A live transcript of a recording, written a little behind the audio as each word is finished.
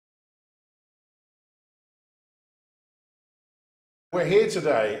We're here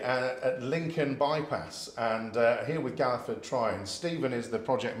today at Lincoln Bypass and here with Galliford Try, and Steven is the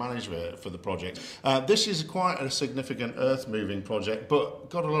project manager for the project. This is quite a significant earth moving project, but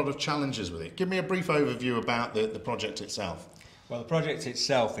got a lot of challenges with it. Give me a brief overview about the project itself. Well, the project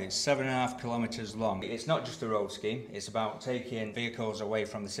itself is 7.5 kilometres long. It's not just a road scheme, it's about taking vehicles away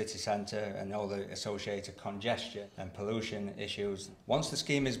from the city centre and all the associated congestion and pollution issues. Once the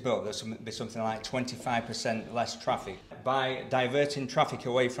scheme is built, there's be something like 25% less traffic. By diverting traffic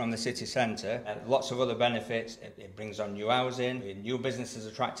away from the city centre, lots of other benefits. It brings on new housing, new businesses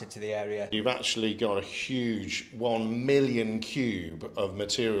attracted to the area. You've actually got a huge 1 million cube of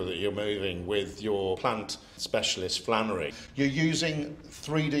material that you're moving with your plant specialist Flannery. You're using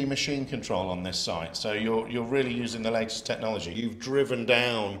 3D machine control on this site, so you're really using the latest technology. You've driven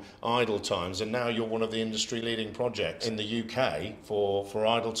down idle times, and now you're one of the industry leading projects in the UK for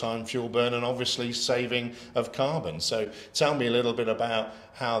idle time, fuel burn, and obviously saving of carbon. So tell me a little bit about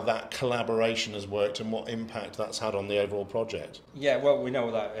how that collaboration has worked and what impact that's had on the overall project. Yeah, well, we know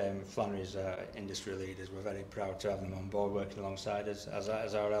that Flannery's industry leaders. We're very proud to have them on board working alongside us as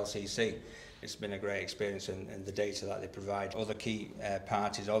our LCC. It's been a great experience, and the data that they provide. All the key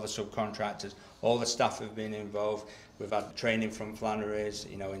parties, all the subcontractors, all the staff have been involved. We've had training from Flannery's,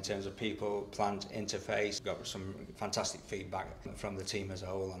 in terms of people, plant interface. Got some fantastic feedback from the team as a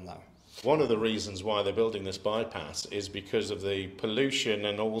whole on that. One of the reasons why they're building this bypass is because of the pollution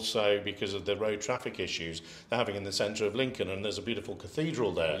and also because of the road traffic issues they're having in the centre of Lincoln, and there's a beautiful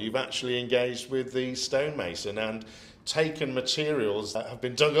cathedral there. You've actually engaged with the Stonemason and taken materials that have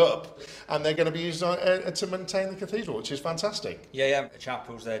been dug up, and they're going to be used to maintain the cathedral, which is fantastic. Yeah. A chap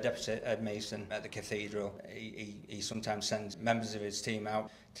who's the deputy head mason at the cathedral, he sometimes sends members of his team out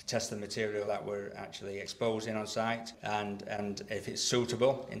to test the material that we're actually exposing on site, and if it's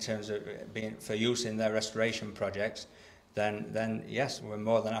suitable in terms of being for use in their restoration projects, then yes, we're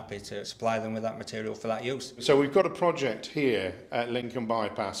more than happy to supply them with that material for that use. So we've got a project here at Lincoln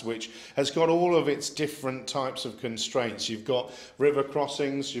Bypass which has got all of its different types of constraints. You've got river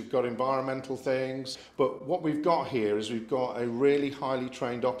crossings, you've got environmental things, but what we've got here is we've got a really highly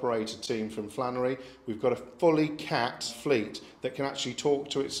trained operator team from Flannery. We've got a fully CAT fleet that can actually talk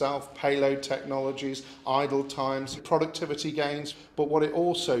to itself, payload technologies, idle times, productivity gains, but what it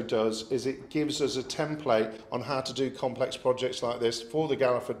also does is it gives us a template on how to do complex projects like this for the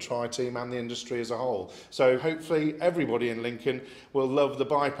Galliford Try team and the industry as a whole. So hopefully everybody in Lincoln will love the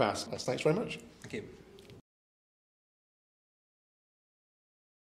bypass. Thanks very much. Thank you.